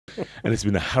And it's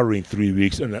been a harrowing 3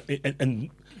 weeks. And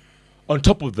on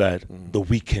top of that, the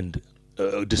weekend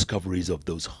discoveries of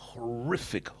those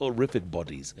horrific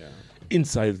bodies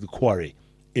inside the quarry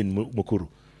in Mukuru.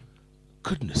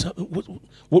 Goodness,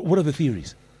 what are the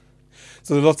theories?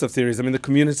 So there are lots of theories. I mean, the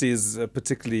community is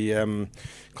particularly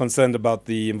concerned about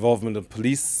the involvement of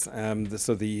police.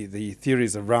 So the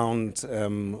theories around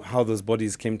how those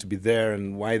bodies came to be there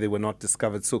and why they were not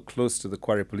discovered so close to the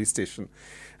Quarry police station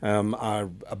are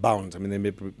abound. I mean, there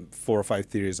may be 4 or 5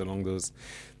 theories along those.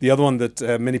 The other one that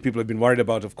many people have been worried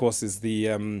about, of course, is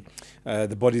the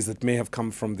bodies that may have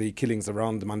come from the killings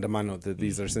around the Mandamano. That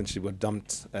these are essentially were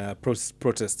dumped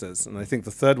protesters. And I think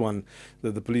the third one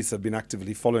that the police have been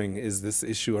actively following is this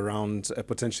issue around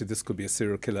potentially this could be a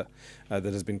serial killer that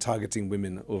has been targeting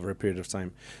women over a period of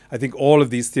time. I think all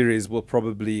of these theories will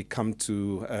probably come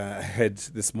to a head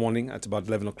this morning at about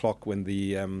 11 o'clock when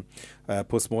the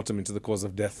post-mortem into the cause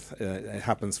of death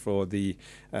happens for the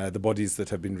bodies that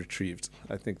have been retrieved.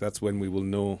 I think that's when we will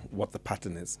know what the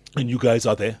pattern is. And you guys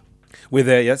are there? We're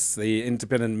there, yes. The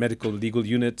independent medical legal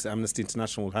unit, Amnesty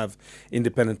International, will have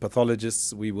independent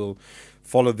pathologists. We will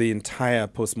follow the entire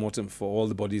post-mortem for all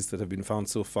the bodies that have been found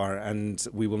so far, and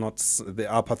we will not.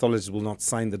 Our pathologists will not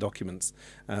sign the documents,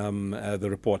 the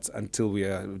reports, until we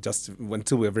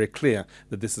are very clear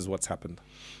that this is what's happened.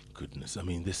 Goodness, I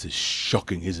mean, this is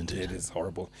shocking, isn't it? It is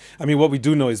horrible. I mean, what we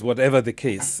do know is, whatever the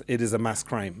case, it is a mass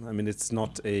crime. I mean, it's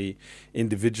not a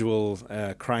individual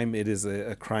crime. It is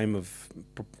a crime of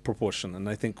proportion. And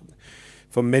I think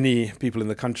for many people in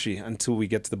the country, until we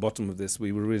get to the bottom of this,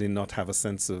 we will really not have a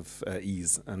sense of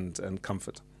ease and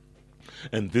comfort.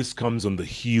 And this comes on the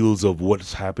heels of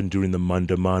what's happened during the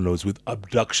Mandamanos with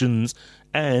abductions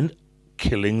and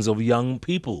killings of young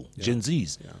people, Gen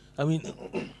Zs. Yeah. I mean,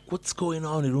 what's going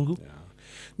on, Irungu? Yeah.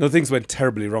 No, things went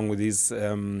terribly wrong with these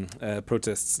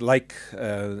protests. Like,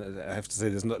 I have to say,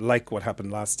 there's not like what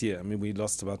happened last year. I mean, we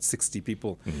lost about 60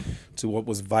 people to what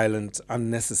was violent,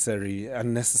 unnecessary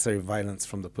violence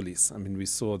from the police. I mean, we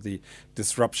saw the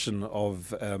disruption of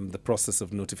the process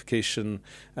of notification,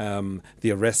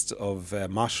 the arrest of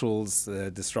marshals,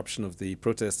 disruption of the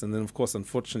protest, and then, of course,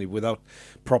 unfortunately, without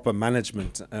proper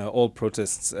management, all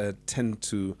protests tend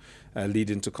to lead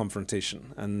into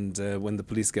confrontation. And when the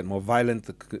police get more violent,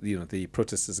 the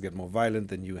protesters get more violent,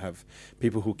 then you have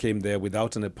people who came there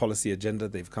without a policy agenda.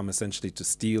 They've come essentially to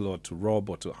steal or to rob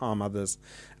or to harm others,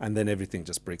 and then everything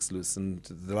just breaks loose. And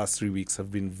the last 3 weeks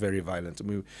have been very violent. I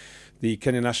mean, the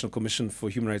Kenya National Commission for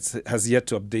Human Rights has yet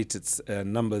to update its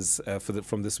numbers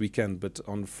from this weekend, but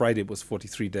on Friday it was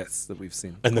 43 deaths that we've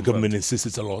seen. And the government insists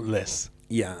it's a lot less.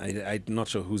 Yeah, I'm not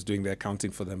sure who's doing the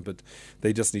accounting for them, but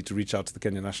they just need to reach out to the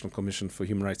Kenya National Commission for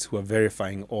Human Rights, who are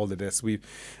verifying all the deaths.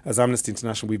 As Amnesty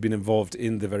International, we've been involved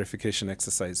in the verification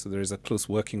exercise, so there is a close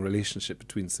working relationship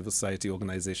between civil society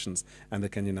organizations and the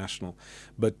Kenya National.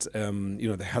 But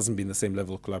there hasn't been the same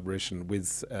level of collaboration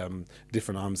with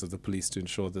different arms of the police to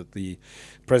ensure that the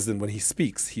president, when he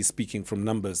speaks, he's speaking from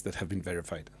numbers that have been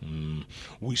verified.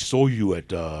 We saw you at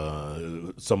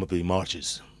some of the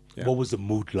marches. Yeah. What was the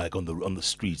mood like on the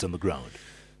streets, on the ground?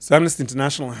 So Amnesty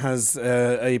International has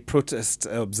a protest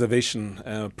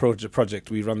observation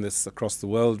project. We run this across the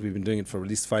world. We've been doing it for at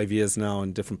least 5 years now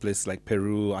in different places like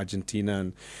Peru,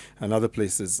 Argentina, and other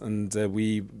places. And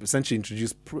we essentially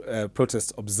introduce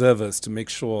protest observers to make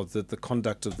sure that the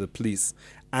conduct of the police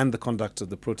and the conduct of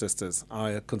the protesters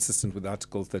are consistent with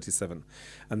Article 37.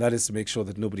 And that is to make sure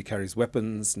that nobody carries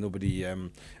weapons, nobody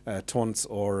taunts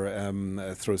or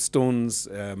throws stones,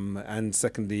 and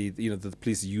secondly, that the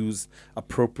police use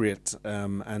appropriate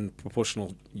and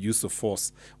proportional use of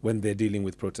force when they're dealing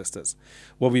with protesters.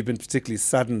 What we've been particularly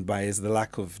saddened by is the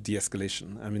lack of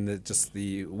de-escalation. I mean,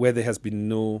 where there has been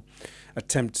no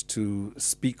attempt to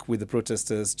speak with the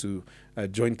protesters, to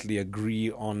jointly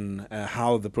agree on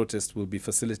how the protest will be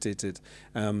facilitated,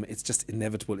 it's just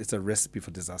inevitable. It's a recipe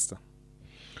for disaster.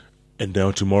 And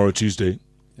now tomorrow, Tuesday,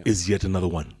 is yet another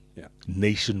one. Yeah.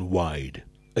 Nationwide.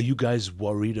 Are you guys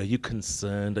worried? Are you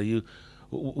concerned?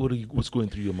 What's going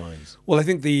through your minds? Well, I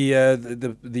think the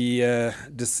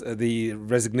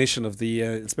resignation of the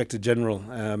Inspector General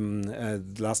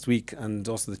last week, and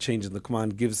also the change in the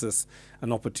command, gives us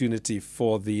an opportunity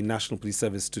for the National Police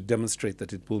Service to demonstrate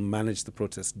that it will manage the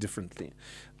protest differently,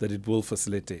 that it will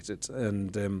facilitate it.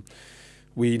 And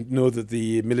We know that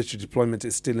the military deployment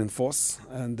is still in force,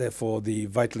 and therefore the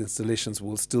vital installations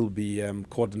will still be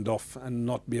cordoned off and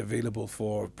not be available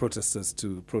for protesters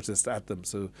to protest at them.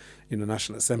 So,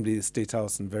 National Assembly, the State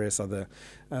House, and various other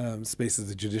spaces of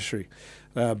the judiciary.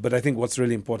 But I think what's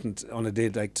really important on a day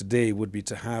like today would be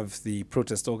to have the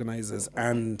protest organizers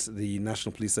and the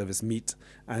National Police Service meet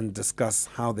and discuss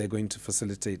how they're going to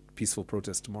facilitate peaceful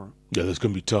protest tomorrow. Yeah, that's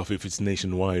going to be tough if it's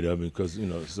nationwide. I mean, because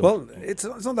well, it's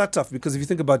not that tough, because if you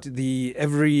think about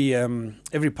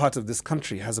every part of this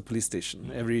country has a police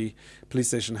station. Every police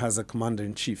station has a commander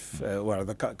in chief,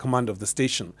 the commander of the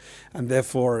station, and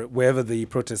therefore wherever the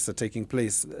protests are taking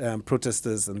place,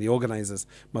 protesters and the organizers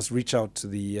must reach out to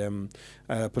the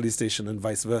police station and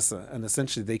vice versa, and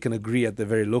essentially they can agree at the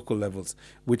very local levels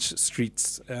which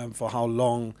streets, for how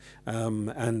long,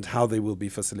 and how they will be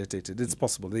facilitated. It's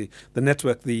possible. The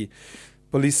network, the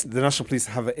National Police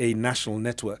have a national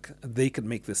network. They can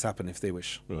make this happen if they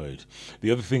wish. Right.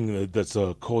 The other thing that's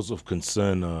a cause of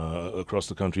concern across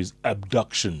the country is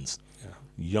abductions. Yeah.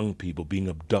 Young people being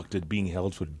abducted, being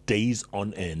held for days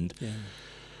on end. Yeah.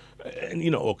 And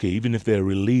even if they're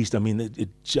released, I mean, it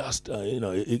just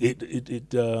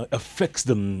it affects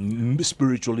them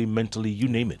spiritually, mentally, you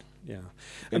name it. Yeah,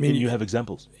 I mean, you have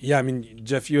examples. Yeah, I mean,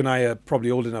 Jeff, you and I are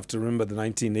probably old enough to remember the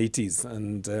 1980s,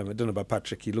 and I don't know about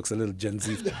Patrick. He looks a little Gen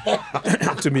Z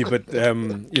to me, but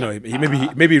he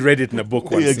maybe read it in a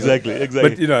book once. Exactly.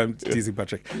 But I'm teasing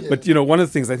Patrick. Yeah. But one of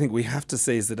the things I think we have to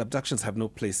say is that abductions have no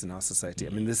place in our society.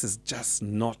 I mean, this is just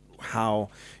not how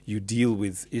you deal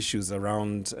with issues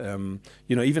around,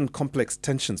 even complex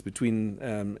tensions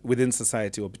between within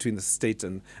society or between the state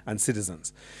and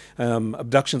citizens.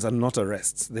 Abductions are not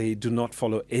arrests. They do not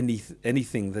follow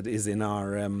anything that is in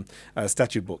our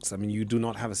statute books. I mean, you do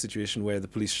not have a situation where the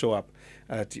police show up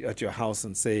at your house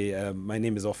and say, my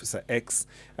name is Officer X,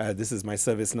 this is my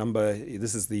service number,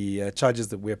 this is the charges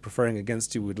that we're preferring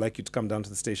against you, we'd like you to come down to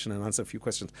the station and answer a few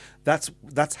questions.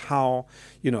 That's how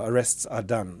arrests are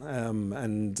done.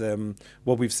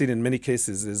 What we've seen in many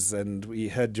cases is, and we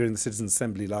heard during the Citizens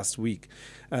Assembly last week,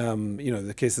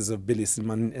 the cases of Billy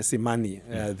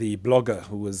Simani, the blogger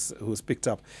who was picked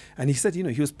up, and he said,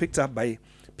 he was picked up by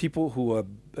people who were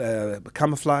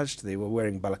camouflaged. They were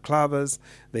wearing balaclavas.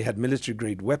 They had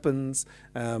military-grade weapons.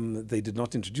 They did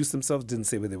not introduce themselves, didn't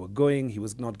say where they were going. He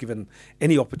was not given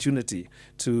any opportunity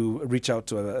to reach out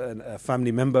to a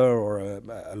family member or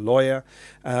a lawyer.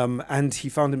 And he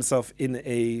found himself in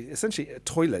essentially a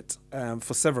toilet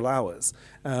for several hours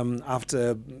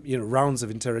after rounds of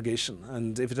interrogation.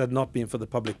 And if it had not been for the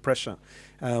public pressure,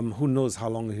 who knows how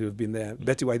long he would have been there.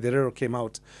 Betty Waiderero came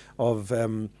out of,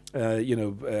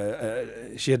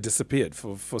 she had disappeared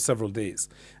for several days,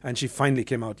 and she finally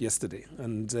came out yesterday.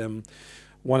 And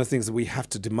one of the things that we have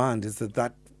to demand is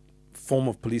that form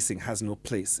of policing has no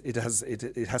place. It has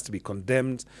to be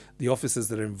condemned. The officers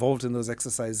that are involved in those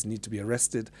exercises need to be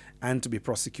arrested and to be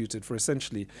prosecuted for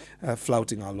essentially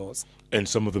flouting our laws. And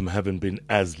some of them haven't been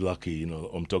as lucky.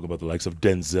 I'm talking about the likes of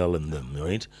Denzel and them,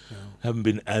 right? Yeah. Haven't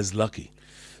been as lucky.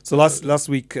 So last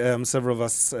week, several of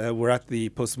us were at the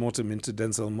post-mortem into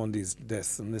Denzel Mondi's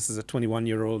death, and this is a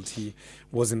 21-year-old. He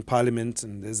was in Parliament,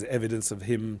 and there's evidence of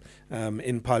him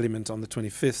in Parliament on the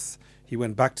 25th. He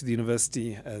went back to the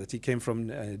university that he came from,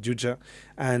 Juja,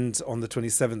 and on the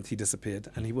 27th he disappeared,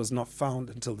 and he was not found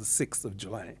until the 6th of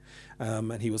July.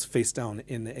 And he was face down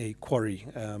in a quarry,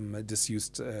 a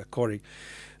disused quarry.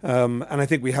 And I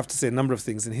think we have to say a number of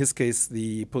things. In his case,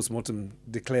 the post-mortem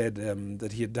declared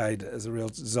that he had died as a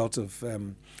result of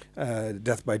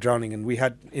death by drowning, and we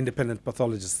had independent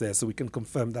pathologists there, so we can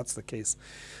confirm that's the case.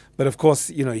 But of course,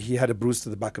 he had a bruise to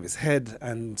the back of his head,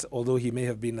 and although he may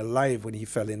have been alive when he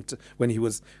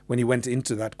went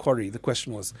into that quarry, the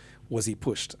question was he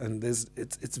pushed? And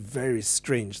it's very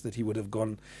strange that he would have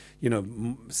gone,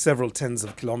 several tens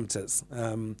of kilometers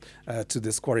to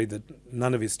this quarry that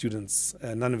none of his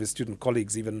student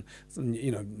colleagues even,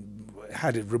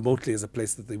 had it remotely as a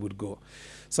place that they would go.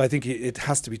 So I think it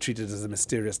has to be treated as a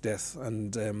mysterious death,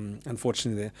 and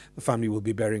unfortunately, the family will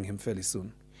be burying him fairly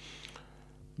soon.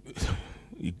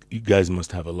 You guys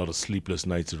must have a lot of sleepless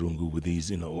nights, Rungu, with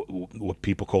these, what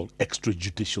people call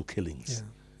extrajudicial killings.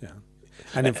 Yeah.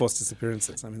 And enforced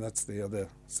disappearances. I mean, that's the other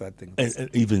sad thing. And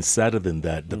even sadder than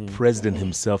that, the president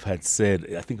himself had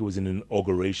said, I think it was in an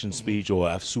inauguration speech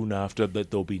or soon after,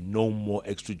 that there'll be no more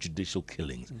extrajudicial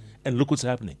killings. And look what's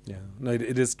happening. Yeah, no,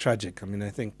 it is tragic. I mean, I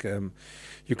think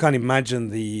you can't imagine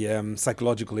the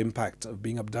psychological impact of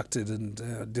being abducted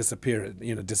and disappeared.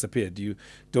 You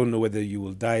don't know whether you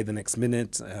will die the next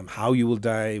minute, how you will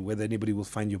die, whether anybody will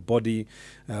find your body,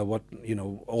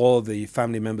 all the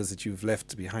family members that you've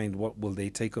left behind, what will they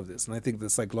take of this? And I think the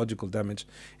psychological damage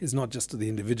is not just to the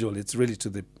individual, it's really to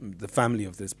the family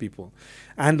of these people.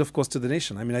 And of course to the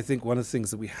nation. I mean, I think one of the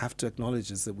things that we have to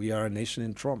acknowledge is that we are a nation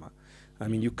in trauma. I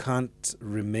mean, you can't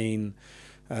remain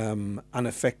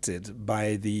unaffected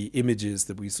by the images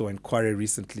that we saw in Quarry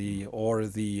recently, or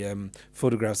the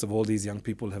photographs of all these young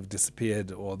people who have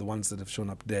disappeared, or the ones that have shown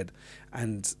up dead,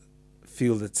 and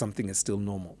feel that something is still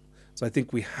normal. So I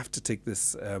think we have to take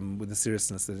this with the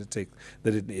seriousness that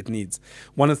it needs.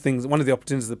 One of the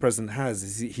opportunities the president has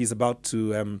is he's about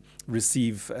to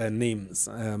receive names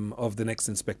of the next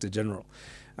Inspector General.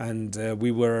 And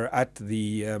we were at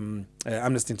the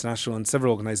Amnesty International, and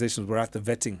several organizations were at the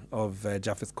vetting of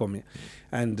Japheth Koome.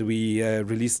 And we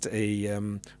released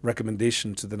a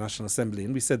recommendation to the National Assembly.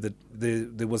 And we said that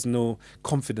there was no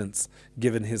confidence,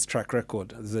 given his track record,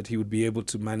 that he would be able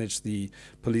to manage the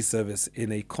police service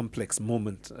in a complex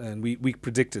moment. And we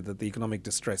predicted that the economic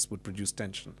distress would produce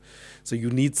tension. So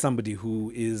you need somebody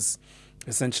who is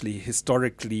essentially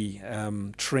historically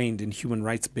trained in human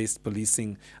rights-based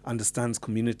policing, understands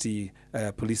community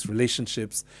police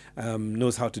relationships,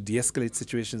 knows how to de-escalate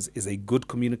situations, is a good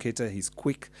communicator, he's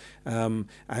quick, and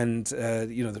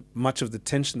much of the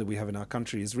tension that we have in our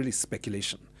country is really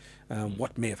speculation.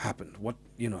 What may have happened?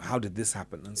 How did this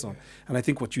happen? And so on. And I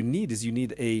think what you need is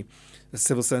a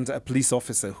civil servant, a police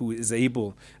officer who is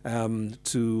able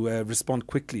to respond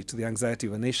quickly to the anxiety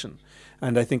of a nation.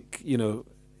 And I think,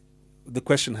 the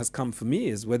question has come for me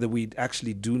is whether we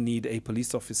actually do need a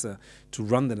police officer to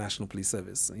run the National Police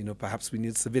Service. Perhaps we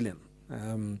need a civilian,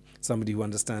 somebody who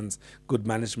understands good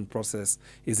management process,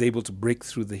 is able to break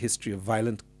through the history of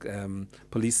violent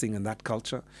policing and that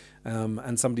culture,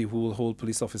 and somebody who will hold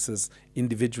police officers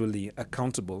individually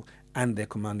accountable and their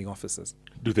commanding officers.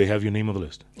 Do they have your name on the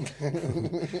list?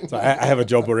 So I have a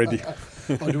job already.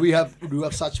 Or do we have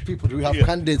such people? Do we have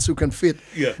candidates who can fit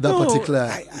that particular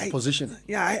position?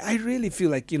 Yeah, I really feel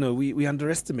like we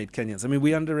underestimate Kenyans. I mean,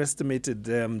 we underestimated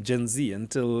Gen Z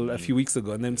until a few weeks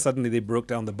ago, and then suddenly they broke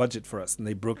down the budget for us, and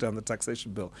they broke down the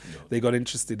taxation bill. No. They got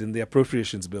interested in the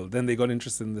appropriations bill. Then they got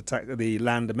interested in the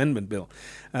land amendment bill.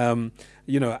 I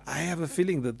have a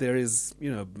feeling that there is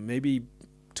maybe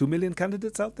 2 million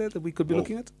candidates out there that we could be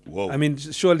looking at. Whoa. I mean,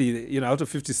 surely, out of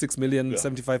 56 million,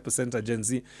 75% are Gen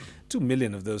Z. 2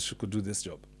 million of those could do this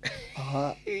job.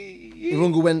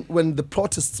 Irungu, when the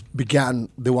protests began,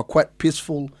 they were quite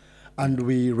peaceful, and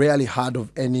we rarely heard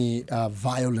of any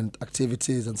violent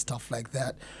activities and stuff like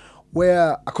that.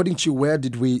 According to you, where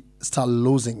did we start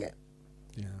losing it?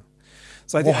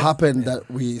 So what happened that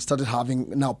we started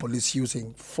having now police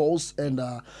using force, and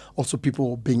also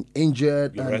people being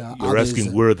injured? You're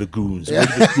asking where are the goons? Where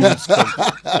do the goons come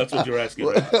from? That's what you're asking,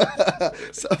 right?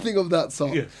 Something of that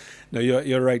sort. Yeah. No,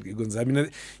 you're right, Gunza. I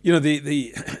mean,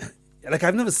 like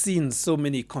I've never seen so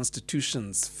many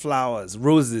constitutions, flowers,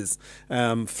 roses,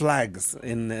 flags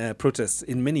in protests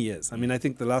in many years. I mean, I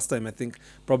think the last time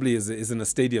probably is in a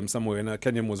stadium somewhere, and a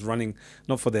Kenyan was running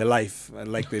not for their life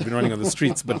like they've been running on the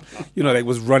streets, but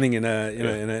was running in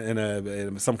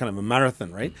some kind of a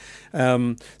marathon, right?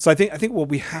 So I think what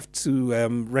we have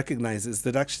to recognize is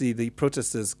that actually the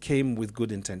protesters came with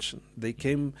good intention. They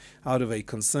came out of a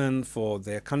concern for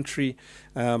their country.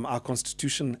 Our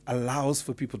constitution allows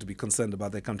for people to be concerned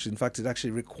about their country. In fact, it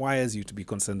actually requires you to be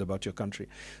concerned about your country.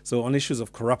 So on issues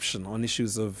of corruption, on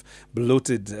issues of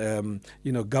bloated,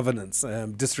 governance,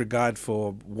 disregard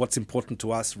for what's important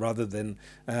to us rather than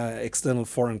external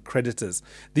foreign creditors.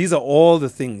 These are all the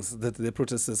things that the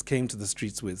protesters came to the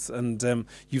streets with. And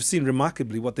you've seen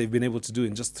remarkably what they've been able to do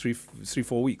in just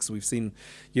 3-4 weeks. We've seen,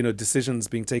 decisions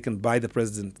being taken by the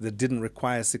president that didn't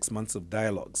require 6 months of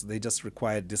dialogues. They just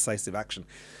required decisive action.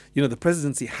 The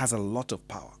presidency has a lot of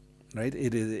power. Right,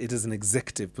 it is an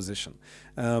executive position,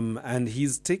 and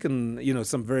he's taken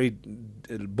some very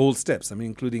bold steps. I mean,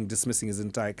 including dismissing his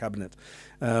entire cabinet,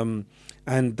 and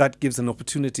that gives an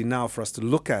opportunity now for us to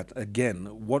look at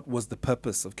again what was the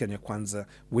purpose of Kenya Kwanza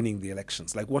winning the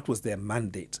elections. Like, what was their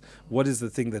mandate? What is the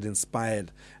thing that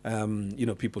inspired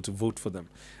people to vote for them?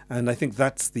 And I think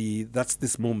that's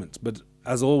this moment. But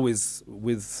as always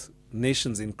with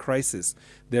nations in crisis,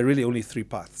 there are really only three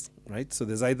paths. Right, so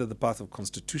there's either the path of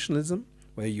constitutionalism,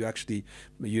 where you actually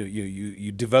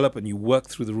you develop and you work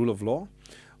through the rule of law,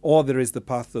 or there is the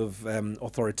path of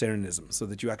authoritarianism, so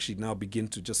that you actually now begin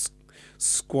to just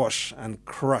squash and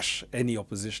crush any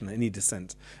opposition, any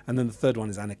dissent, and then the third one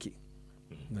is anarchy.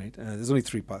 Right, there's only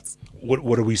three paths.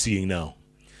 What are we seeing now?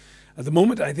 At the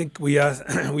moment, I think we are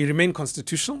we remain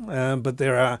constitutional, but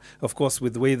there are, of course,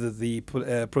 with the way that the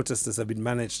protesters have been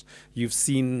managed, you've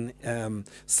seen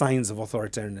signs of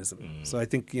authoritarianism. So I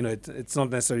think it's not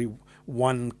necessarily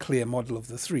one clear model of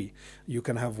the three. You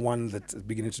can have one that's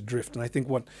beginning to drift, and I think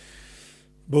what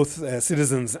both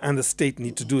citizens and the state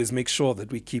need to do is make sure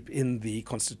that we keep in the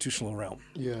constitutional realm.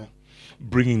 Yeah.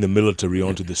 Bringing the military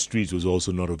onto the streets was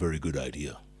also not a very good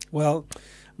idea. Well,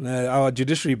 our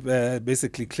judiciary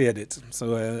basically cleared it.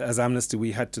 So as Amnesty,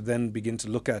 we had to then begin to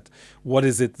look at what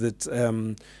is it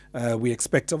that we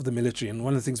expect of the military. And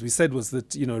one of the things we said was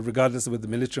that, regardless of with the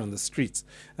military on the streets,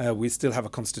 we still have a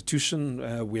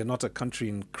constitution. We are not a country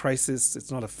in crisis.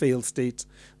 It's not a failed state.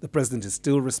 The president is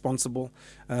still responsible.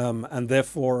 And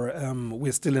therefore,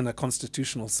 we're still in a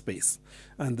constitutional space.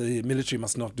 And the military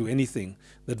must not do anything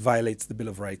that violates the Bill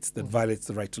of Rights, that violates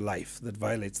the right to life, that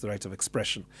violates the right of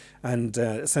expression. And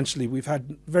essentially, we've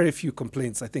had very few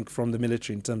complaints, I think, from the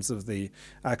military in terms of the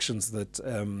actions that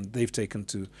they've taken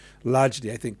to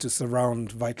largely, I think, to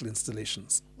surround vital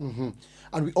installations.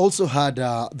 And we also had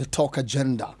the talk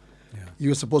agenda. Yeah. You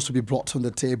were supposed to be brought on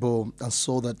the table and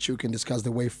so that you can discuss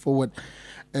the way forward.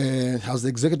 Has the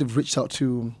executive reached out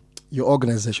to your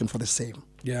organization for the same?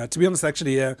 Yeah, to be honest,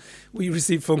 actually, we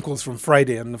received phone calls from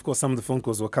Friday, and of course some of the phone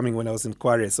calls were coming when I was in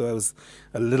Quarry, so I was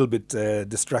a little bit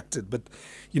distracted. But,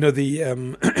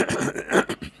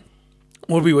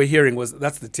 what we were hearing was,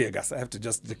 that's the tear gas. I have to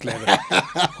just declare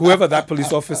that. Whoever that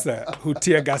police officer who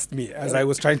tear gassed me as I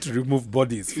was trying to remove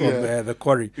bodies from the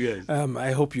quarry, yes.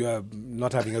 I hope you are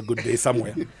not having a good day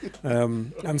somewhere.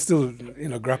 I'm still,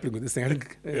 grappling with this thing. I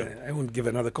think I won't give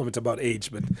another comment about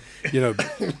age, but,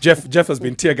 Jeff has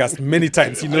been tear gassed many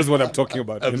times. He knows what I'm talking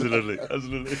about. Absolutely,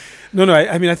 absolutely. No,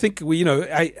 I think we,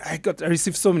 I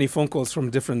received so many phone calls from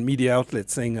different media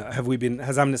outlets saying,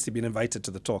 has Amnesty been invited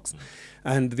to the talks?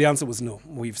 And the answer was no.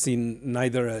 We've seen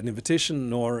neither an invitation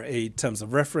nor a terms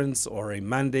of reference or a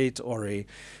mandate or a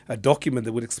document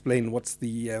that would explain what's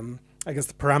the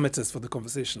the parameters for the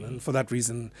conversation. And for that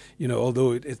reason,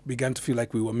 although it began to feel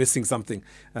like we were missing something,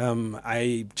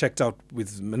 I checked out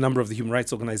with a number of the human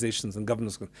rights organizations and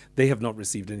governance. They have not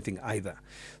received anything either.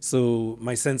 So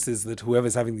my sense is that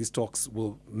whoever's having these talks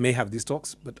may have these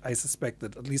talks, but I suspect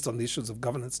that at least on the issues of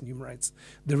governance and human rights,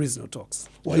 there is no talks.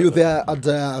 Were you there at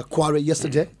the Quarry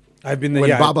yesterday? I've been there.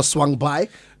 When Baba swung by?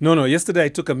 No. Yesterday I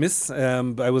took a miss.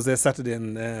 I was there Saturday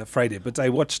and Friday, but I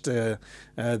watched the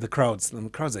crowds. The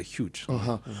crowds are huge.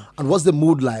 And what's the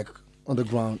mood like on the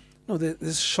ground? No,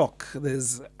 there's shock,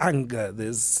 there's anger,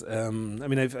 there's,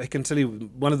 I can tell you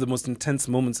one of the most intense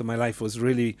moments of my life was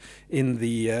really in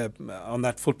on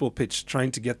that football pitch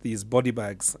trying to get these body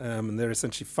bags, and there are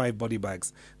essentially 5 body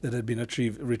bags that had been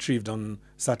retrieved on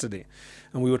Saturday.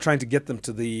 And we were trying to get them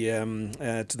to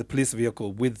the police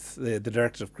vehicle with the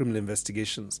Director of Criminal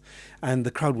Investigations, and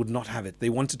the crowd would not have it. They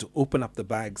wanted to open up the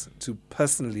bags to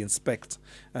personally inspect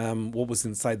what was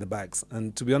inside the bags.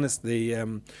 And to be honest,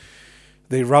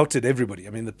 they routed everybody.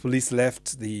 The police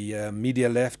left, the media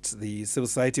left, the civil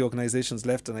society organizations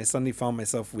left, and I suddenly found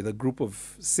myself with a group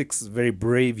of 6 very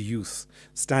brave youth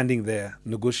standing there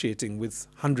negotiating with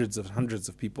hundreds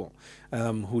of people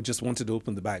who just wanted to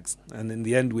open the bags. And in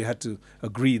the end, we had to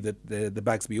agree that the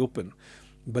bags be open.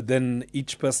 But then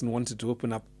each person wanted to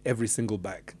open up every single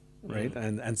bag. Right,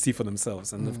 and see for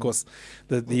themselves. And of course,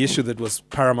 the issue that was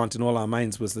paramount in all our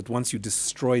minds was that once you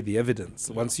destroy the evidence,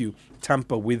 once you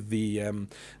tamper with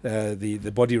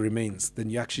the body remains, then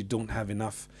you actually don't have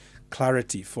enough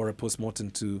clarity for a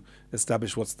postmortem to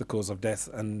establish what's the cause of death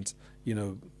and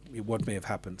what may have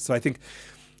happened. So I think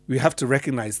we have to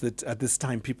recognize that at this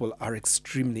time people are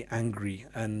extremely angry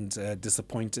and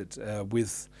disappointed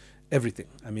with everything.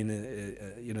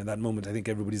 In that moment, I think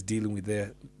everybody's dealing with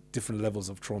their different levels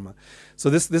of trauma. So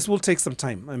this will take some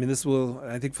time. This will,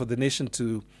 I think, for the nation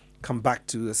to come back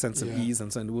to a sense of ease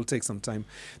and so on, it will take some time.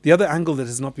 The other angle that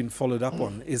has not been followed up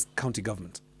on is county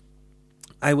government.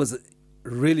 I was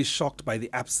really shocked by the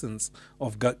absence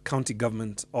of county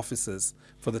government officers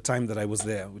for the time that I was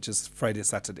there, which is Friday,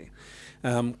 Saturday.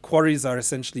 Quarries are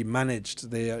essentially managed.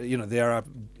 They are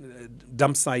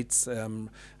dump sites,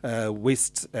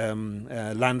 waste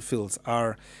landfills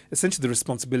are essentially the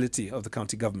responsibility of the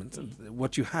county government.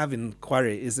 What you have in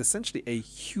Kware is essentially a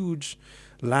huge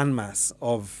landmass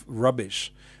of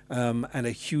rubbish and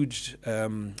a huge,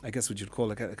 I guess what you'd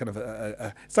call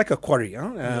it's like a quarry,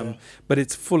 but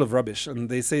it's full of rubbish. And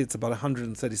they say it's about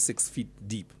 136 feet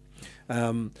deep.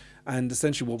 And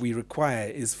essentially what we require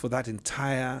is for that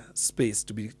entire space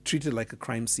to be treated like a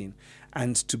crime scene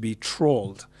and to be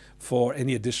trawled for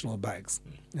any additional bags.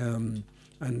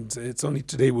 And it's only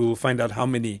today we will find out how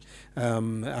many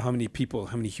people,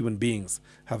 how many human beings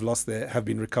have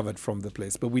been recovered from the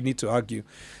place. But we need to argue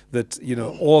that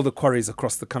all the quarries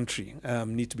across the country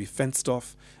need to be fenced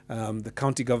off. The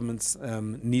county governments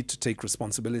need to take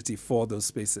responsibility for those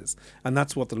spaces, and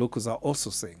that's what the locals are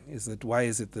also saying. Is that why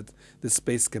is it that this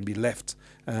space can be left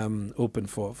open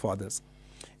for others?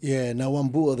 Yeah, now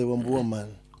Wambua, the Wambua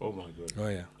man. Oh my God. Oh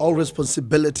yeah. All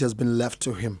responsibility has been left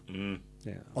to him.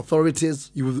 Yeah.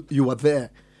 Authorities, you are there.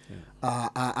 Yeah.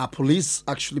 Are police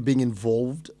actually being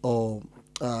involved, or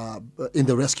in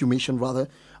the rescue mission rather,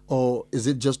 or is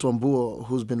it just Wambua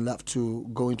who's been left to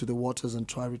go into the waters and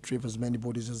try retrieve as many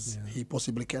bodies as he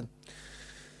possibly can?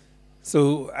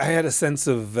 So I had a sense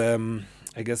of,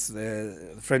 I guess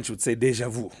the French would say déjà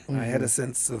vu. I had a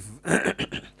sense of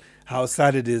how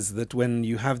sad it is that when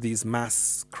you have these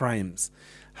mass crimes,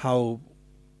 how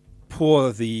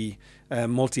poor the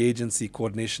multi-agency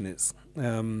coordination is.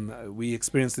 We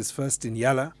experienced this first in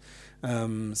Yala.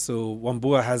 So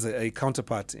Wambua has a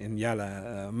counterpart in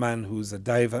Yala, a man who's a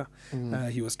diver.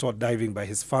 He was taught diving by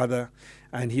his father,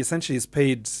 and he essentially is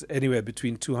paid anywhere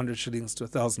between 200 shillings to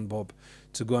 1,000 bob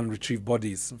to go and retrieve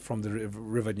bodies from the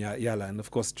river Yala. And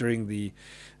of course, during the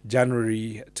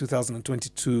January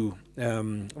 2022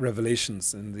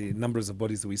 revelations and the numbers of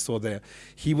bodies that we saw there,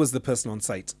 he was the person on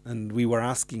site, and we were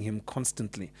asking him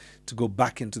constantly to go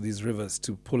back into these rivers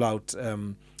to pull out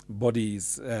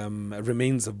bodies,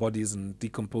 remains of bodies and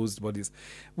decomposed bodies,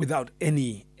 without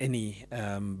any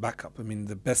backup. I mean,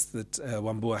 the best that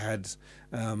Wambua had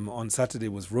on Saturday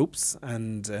was ropes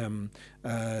and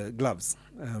gloves,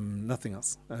 nothing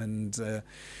else. And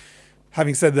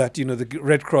having said that, the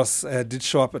Red Cross did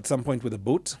show up at some point with a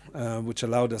boat, which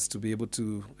allowed us to be able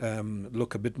to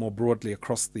look a bit more broadly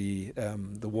across the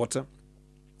water.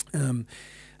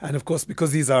 And of course,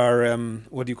 because these are,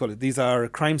 these are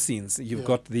crime scenes, you've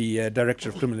got the Director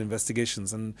of Criminal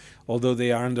Investigations. And although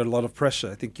they are under a lot of pressure,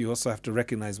 I think you also have to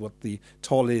recognize what the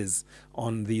toll is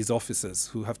on these officers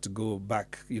who have to go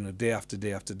back, day after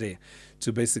day after day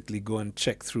to basically go and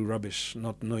check through rubbish,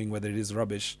 not knowing whether it is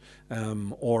rubbish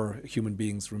or human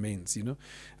beings' remains,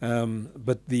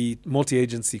 But the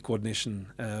multi-agency coordination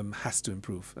has to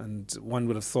improve. And one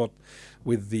would have thought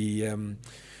with the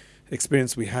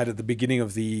experience we had at the beginning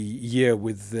of the year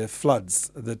with the floods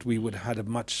that we would have had a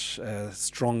much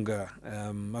stronger,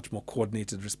 much more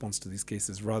coordinated response to these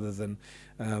cases, rather than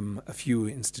a few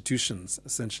institutions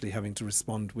essentially having to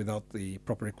respond without the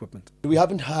proper equipment. We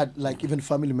haven't had even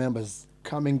family members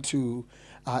coming to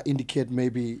indicate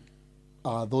maybe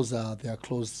those are their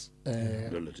close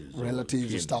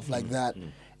relatives or stuff like that.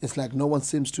 It's like no one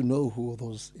seems to know who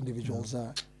those individuals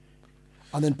are.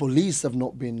 And then police have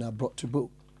not been brought to book.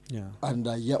 Yeah. And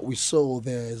yet we saw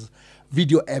there's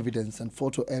video evidence and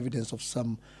photo evidence of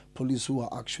some police who are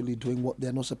actually doing what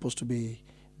they're not supposed to be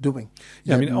doing.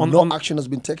 Yeah, no action has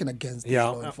been taken against these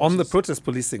law enforcers. On the protest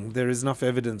policing, there is enough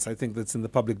evidence, I think, that's in the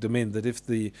public domain that if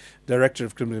the Director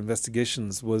of Criminal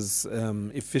Investigations was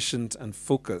efficient and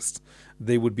focused,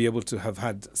 they would be able to have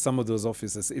had some of those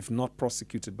officers, if not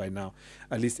prosecuted by now,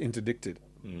 at least interdicted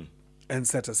and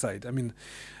set aside. I mean,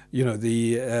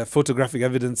 the photographic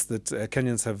evidence that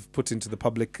Kenyans have put into the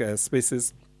public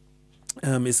spaces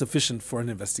is sufficient for an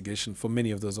investigation for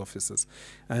many of those officers.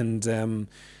 And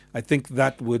I think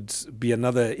that would be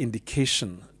another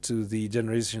indication to the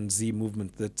Generation Z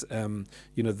movement that, that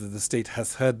the state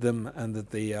has heard them and that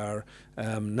they are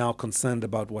now concerned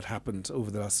about what happened over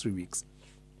the last 3 weeks.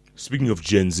 Speaking of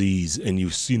Gen Zs, and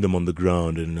you've seen them on the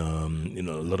ground, and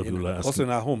a lot of people are asking. Also in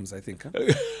our homes, I think. Huh?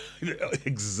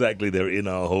 Exactly, they're in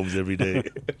our homes every day.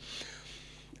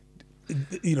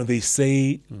 They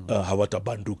say hawata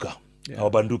banduka.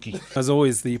 As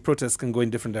always, the protests can go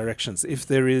in different directions. If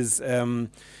there is,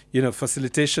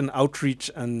 facilitation,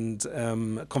 outreach, and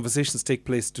conversations take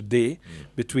place today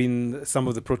between some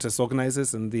of the protest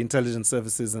organizers, and the intelligence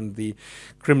services and the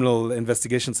criminal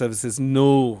investigation services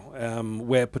know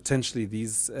where potentially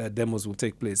these demos will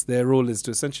take place. Their role is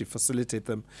to essentially facilitate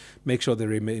them, make sure they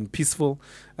remain peaceful.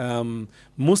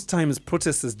 Most times,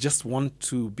 protesters just want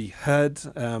to be heard.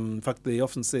 In fact, they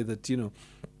often say that,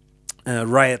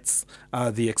 riots are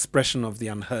the expression of the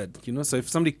unheard. So if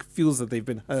somebody feels that they've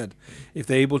been heard, if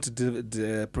they're able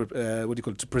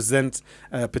to present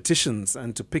petitions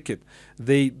and to picket,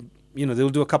 they'll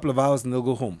do a couple of hours and they'll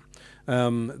go home.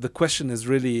 The question is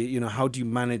really, how do you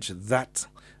manage that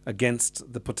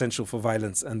against the potential for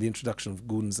violence and the introduction of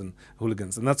goons and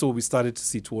hooligans? And that's what we started to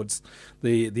see towards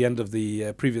the end of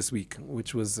the previous week,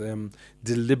 which was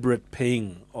deliberate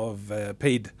paying of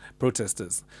paid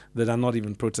protesters that are not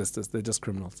even protesters, they're just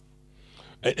criminals.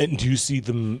 And do you see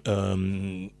them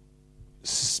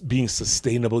being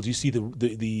sustainable? Do you see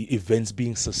the events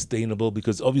being sustainable?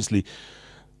 Because obviously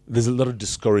there's a lot of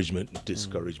discouragement,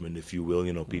 if you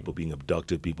will, people being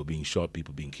abducted, people being shot,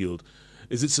 people being killed.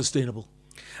 Is it sustainable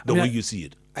the way you see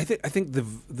it? I think the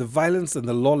violence and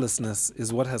the lawlessness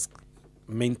is what has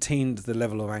maintained the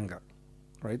level of anger.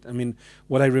 Right? I mean,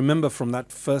 what I remember from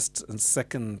that first and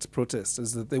second protest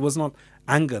is that there was not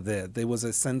anger there. There was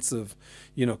a sense of,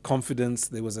 confidence.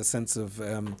 There was a sense of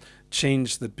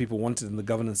change that people wanted in the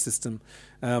governance system.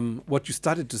 What you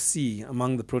started to see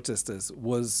among the protesters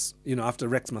was, after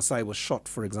Rex Masai was shot,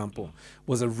 for example,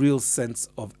 was a real sense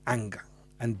of anger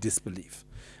and disbelief.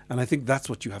 And I think that's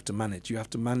what you have to manage. You have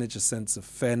to manage a sense of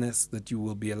fairness, that you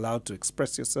will be allowed to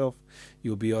express yourself.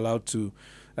 You'll be allowed to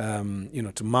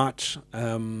to march,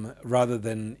 rather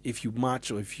than if you march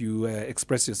or if you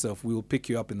express yourself, we will pick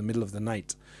you up in the middle of the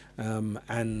night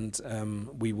and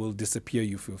we will disappear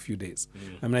you for a few days.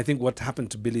 I mean, I think what happened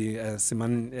to Billy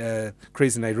Siman,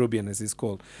 Crazy Nairobian as he's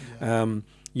called,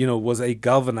 was a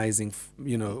galvanizing,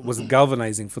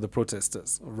 galvanizing for the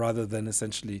protesters, rather than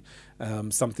essentially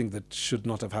something that should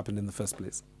not have happened in the first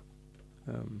place.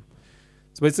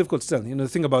 So it's difficult to tell. The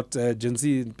thing about Gen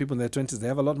Z, people in their 20s, they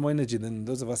have a lot more energy than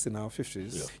those of us in our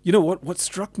 50s. Yeah. What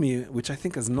struck me, which I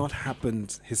think has not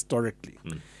happened historically,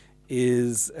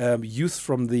 is youth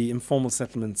from the informal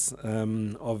settlements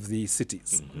of the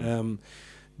cities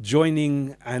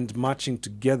joining and marching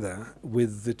together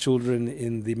with the children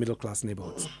in the middle-class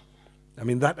neighborhoods. I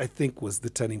mean, that, I think, was the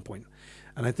turning point.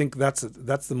 And I think that's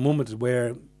the moment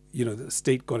where, the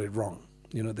state got it wrong.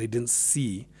 They didn't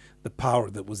see the power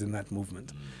that was in that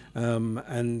movement.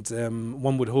 And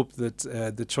one would hope that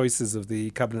the choices of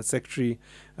the cabinet secretary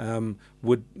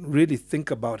would really think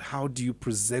about how do you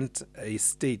present a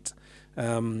state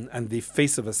and the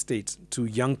face of a state to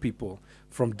young people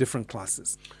from different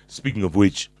classes. Speaking of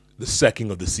which, the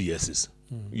sacking of the CSs.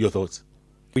 Your thoughts?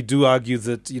 We do argue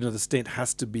that the state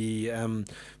has to be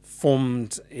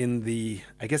formed in the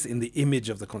image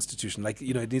of the Constitution. Like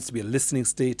it needs to be a listening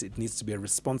state. It needs to be a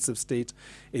responsive state.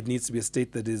 It needs to be a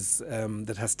state that is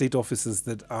that has state officers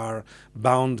that are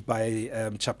bound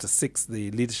by Chapter 6, the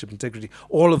leadership integrity.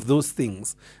 All of those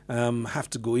things have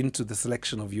to go into the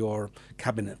selection of your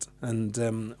cabinet.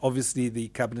 And obviously, the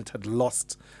cabinet had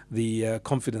lost the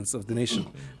confidence of the nation,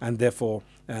 and therefore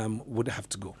would have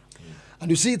to go. And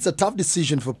you see, it's a tough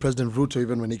decision for President Ruto,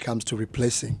 even when it comes to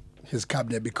replacing his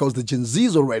cabinet, because the Gen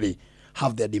Zs already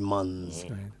have their demands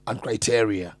and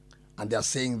criteria. And they're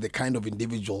saying the kind of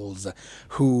individuals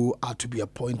who are to be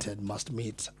appointed must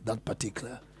meet that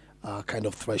particular kind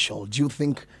of threshold. Do you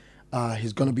think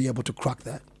he's going to be able to crack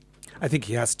that? I think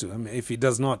he has to. I mean, if he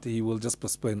does not, he will just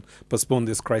postpone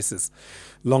this crisis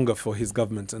longer for his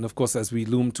government. And of course, as we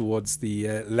loom towards the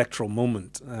electoral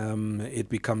moment, it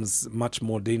becomes much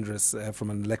more dangerous from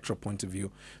an electoral point of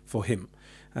view for him.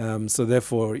 So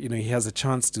therefore, he has a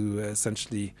chance to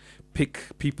essentially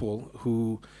pick people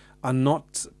who are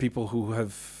not people who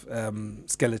have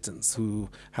skeletons, who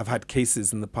have had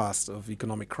cases in the past of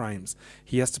economic crimes.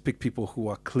 He has to pick people who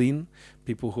are clean,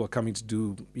 people who are coming to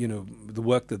do, the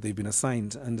work that they've been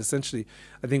assigned. And essentially,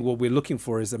 I think what we're looking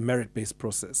for is a merit-based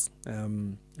process.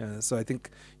 So I think,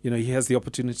 he has the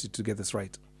opportunity to get this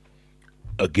right.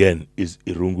 Again, is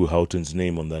Irungu Houghton's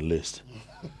name on that list?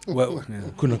 Well,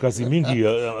 kuna kazi mingi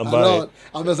ambaye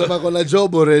amesema kuna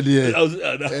job already.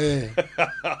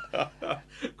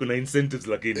 Kuna incentives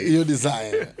lakini. You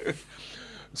desire.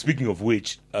 Speaking of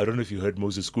which, I don't know if you heard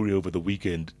Moses Kuri over the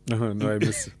weekend. No, I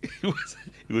missed it.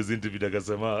 He was interviewed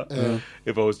Akasama.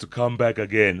 If I was to come back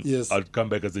again, I'd come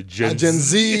back as a Gen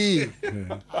Z.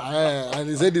 And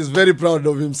he said he's very proud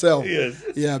of himself. Yes.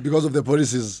 Yeah, because of the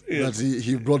policies that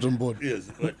he brought on board.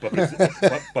 Yes,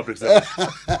 public service.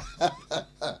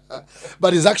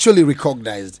 But he's actually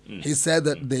recognized. He said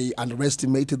that they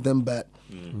underestimated them, but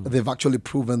they've actually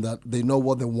proven that they know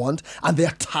what they want, and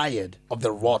they're tired of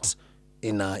the rot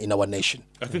in our nation.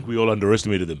 I think we all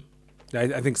underestimated them.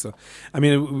 I think so. I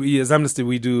mean, we, as Amnesty,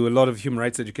 we do a lot of human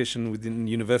rights education within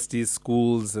universities,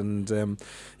 schools, and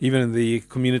even in the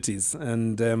communities.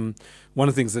 And one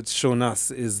of the things that's shown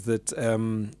us is that,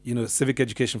 civic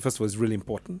education, first of all, is really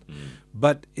important.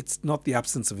 But it's not the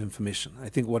absence of information. I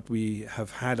think what we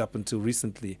have had up until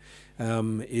recently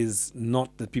is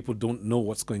not that people don't know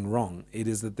what's going wrong. It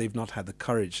is that they've not had the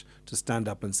courage to stand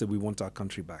up and say, we want our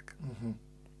country back.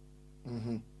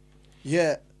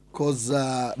 Yeah, because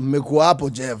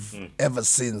Mekuapo Jeff ever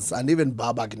since, and even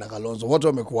Baba Kinakalonzo, what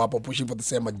are Mekuapo pushing for the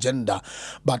same agenda,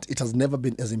 but it has never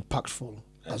been as impactful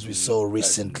as we saw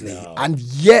recently. And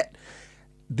yet,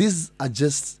 these are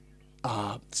just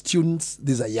students,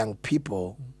 these are young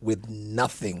people with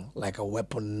nothing like a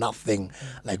weapon, nothing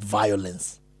like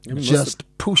violence, just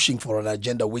pushing for an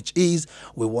agenda, which is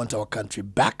we want our country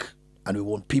back and we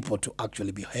want people to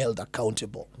actually be held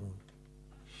accountable.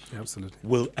 Absolutely.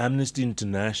 Will Amnesty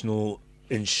International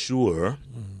ensure,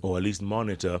 or at least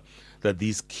monitor, that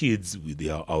these kids, they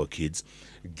are our kids,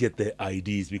 get their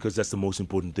IDs? Because that's the most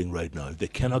important thing right now. If they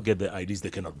cannot get their IDs, they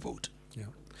cannot vote. Yeah.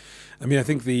 I mean, I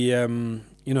think the,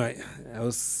 I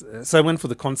was, so I went for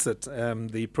the concert,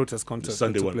 the protest concert. The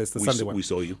Sunday that took one. place, the Sunday one. We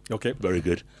saw you. Okay. Very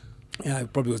good. Yeah, I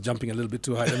probably was jumping a little bit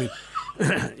too high. I mean,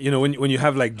 when you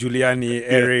have like Giuliani,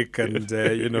 Eric, and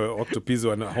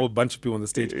Octopizzo, and a whole bunch of people on the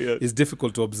stage, it's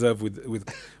difficult to observe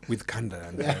with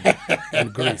candor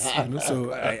and grace.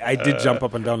 So I did jump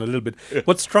up and down a little bit.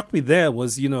 What struck me there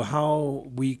was, how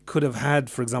we could have had,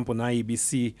 for example, an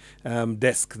IEBC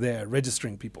desk there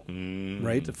registering people,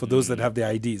 right, for those that have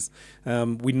their IDs.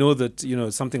 We know that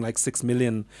something like 6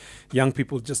 million young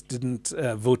people just didn't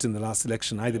vote in the last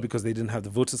election, either because they didn't have the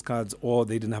voters' cards, or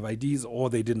they didn't have IDs, or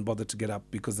they didn't bother to get up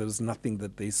because there was nothing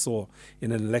that they saw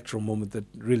in an electoral moment that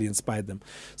really inspired them.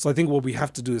 So I think what we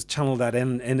have to do is channel that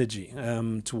energy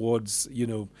towards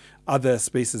other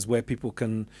spaces where people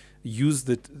can use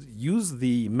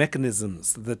the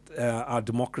mechanisms that our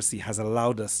democracy has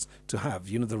allowed us to have.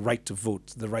 The right to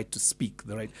vote, the right to speak,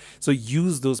 So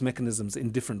use those mechanisms in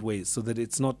different ways so that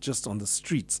it's not just on the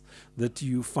streets that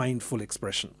you find full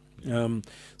expression.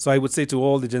 So I would say to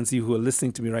all the Gen Z who are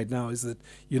listening to me right now is that,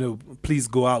 please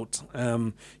go out,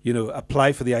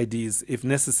 apply for the IDs. If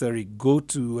necessary, go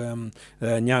to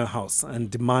Nyayo House and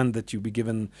demand that you be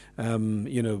given,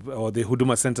 or the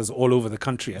Huduma centers all over the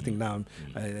country. I think now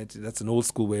that's an old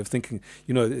school way of thinking.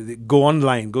 Go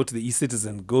online, go to the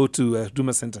e-citizen, go to a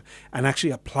Huduma center and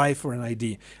actually apply for an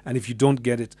ID. And if you don't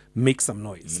get it, make some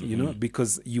noise,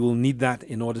 because you will need that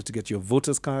in order to get your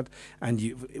voter's card.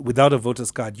 And without a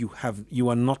voter's card, you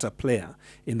are not a player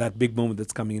in that big moment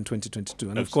that's coming in 2022.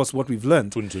 And of course, what we've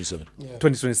learned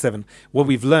 2027, what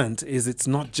we've learned is it's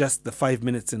not just the 5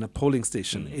 minutes in a polling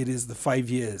station. It is the 5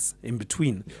 years in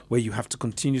between where you have to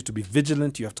continue to be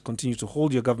vigilant. You have to continue to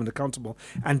hold your government accountable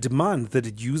and demand that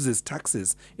it uses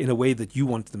taxes in a way that you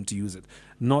want them to use it.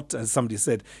 Not, as somebody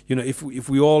said, if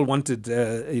we all wanted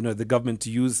the government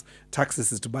to use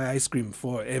taxes to buy ice cream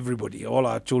for everybody, all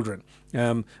our children,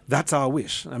 that's our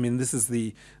wish. I mean, this is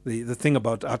the thing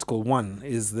about Article 1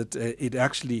 is that it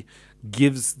actually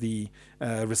gives the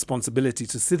responsibility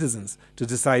to citizens to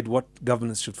decide what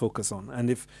governments should focus on. And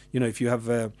if you have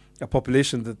a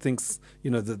population that thinks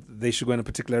that they should go in a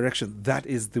particular direction, that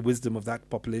is the wisdom of that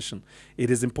population.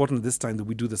 It is important this time that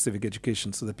we do the civic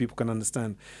education so that people can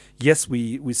understand. Yes,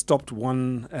 we stopped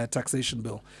one taxation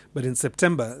bill, but in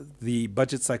September the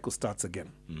budget cycle starts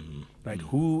again. Right?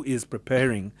 Who is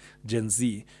preparing Gen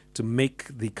Z to make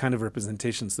the kind of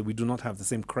representations that we do not have the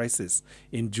same crisis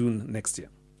in June next year?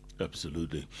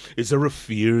 Absolutely. Is there a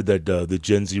fear that the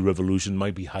Gen Z revolution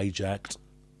might be hijacked?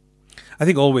 I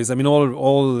think always. I mean,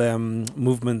 all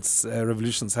movements,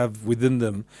 revolutions have within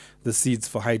them the seeds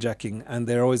for hijacking, and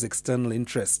there are always external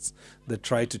interests that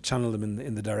try to channel them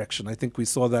in the direction. I think we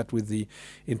saw that with the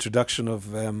introduction of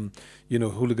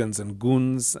hooligans and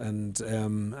goons, and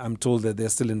I'm told that they're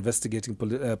still investigating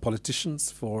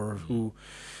politicians for who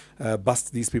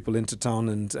bust these people into town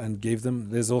and gave them.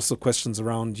 There's also questions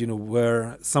around,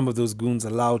 were some of those goons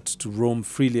allowed to roam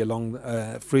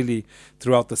freely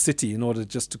throughout the city in order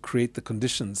just to create the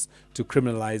conditions to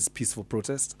criminalize peaceful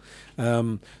protest.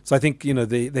 So I think,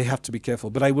 they have to be careful.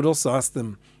 But I would also ask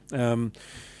them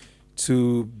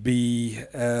to be,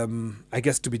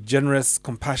 to be generous,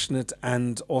 compassionate,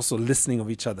 and also listening of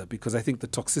each other, because I think the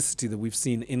toxicity that we've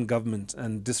seen in government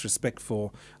and disrespect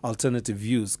for alternative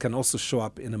views can also show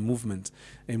up in a movement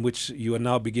in which you are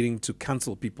now beginning to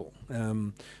cancel people.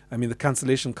 The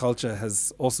cancellation culture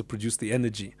has also produced the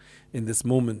energy in this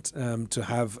moment to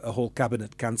have a whole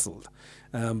cabinet cancelled.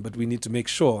 But we need to make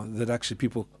sure that actually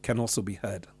people can also be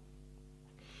heard.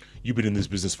 You've been in this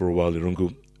business for a while,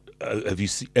 Irungu. Have you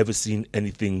ever seen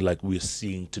anything like we're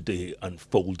seeing today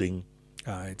unfolding?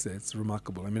 It's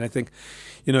remarkable. I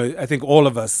think all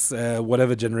of us,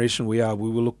 whatever generation we are,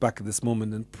 we will look back at this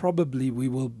moment and probably we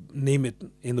will name it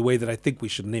in the way that I think we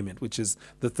should name it, which is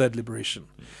the third liberation.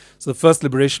 So the first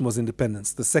liberation was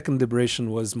independence. The second liberation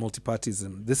was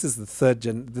multipartyism. This is the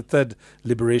third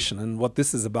liberation. And what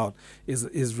this is about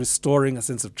is restoring a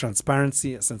sense of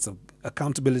transparency, a sense of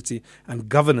accountability and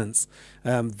governance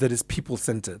that is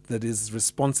people-centered, that is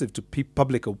responsive to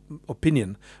public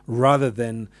opinion rather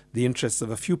than the interests of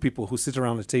a few people who sit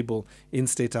around a table in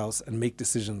State House and make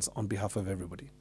decisions on behalf of everybody.